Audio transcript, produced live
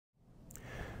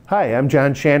Hi, I'm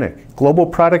John Schannach, Global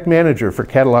Product Manager for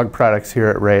Catalog Products here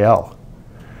at Reell.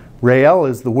 Reell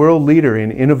is the world leader in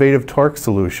innovative torque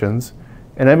solutions,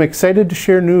 and I'm excited to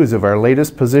share news of our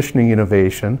latest positioning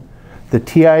innovation, the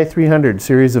TI300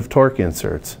 series of torque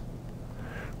inserts.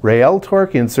 Reell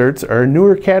torque inserts are a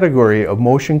newer category of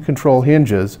motion control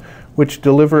hinges which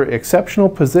deliver exceptional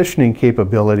positioning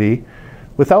capability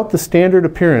without the standard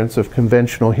appearance of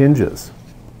conventional hinges.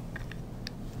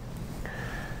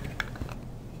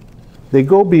 They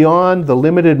go beyond the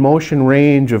limited motion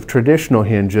range of traditional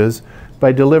hinges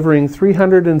by delivering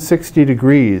 360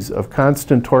 degrees of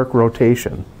constant torque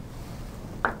rotation.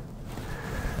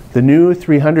 The new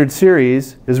 300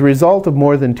 series is a result of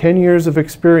more than 10 years of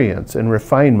experience and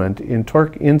refinement in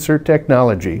torque insert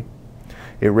technology.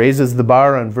 It raises the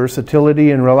bar on versatility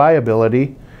and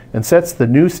reliability and sets the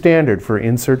new standard for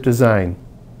insert design.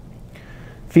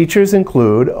 Features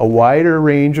include a wider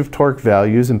range of torque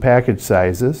values and package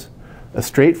sizes, a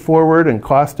straightforward and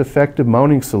cost-effective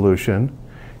mounting solution,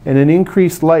 and an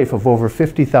increased life of over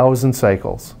 50,000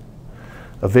 cycles.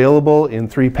 Available in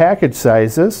 3 package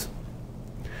sizes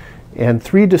and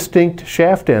 3 distinct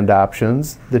shaft end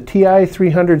options, the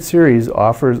TI300 series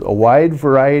offers a wide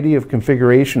variety of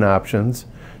configuration options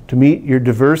to meet your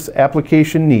diverse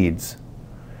application needs.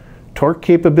 Torque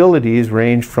capabilities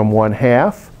range from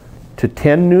 1/2 to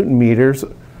 10 Newton meters,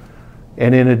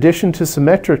 and in addition to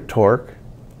symmetric torque,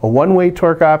 a one-way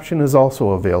torque option is also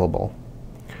available.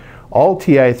 All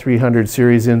TI300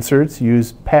 series inserts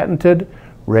use patented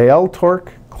Reell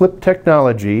torque clip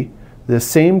technology, the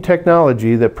same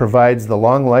technology that provides the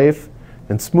long life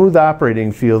and smooth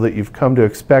operating feel that you've come to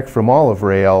expect from all of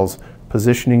Reell's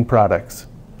positioning products.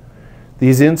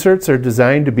 These inserts are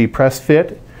designed to be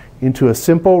press-fit into a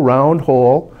simple round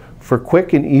hole for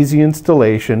quick and easy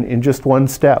installation in just one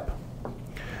step.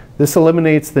 This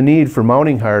eliminates the need for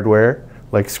mounting hardware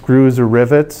like screws or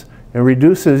rivets, and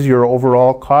reduces your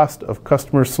overall cost of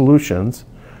customer solutions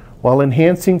while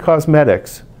enhancing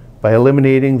cosmetics by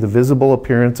eliminating the visible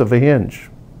appearance of a hinge.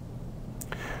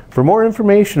 For more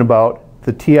information about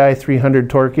the TI300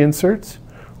 torque inserts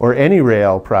or any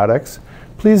Reell products,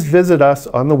 please visit us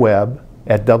on the web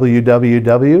at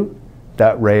www.reell.com.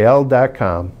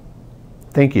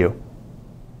 Thank you.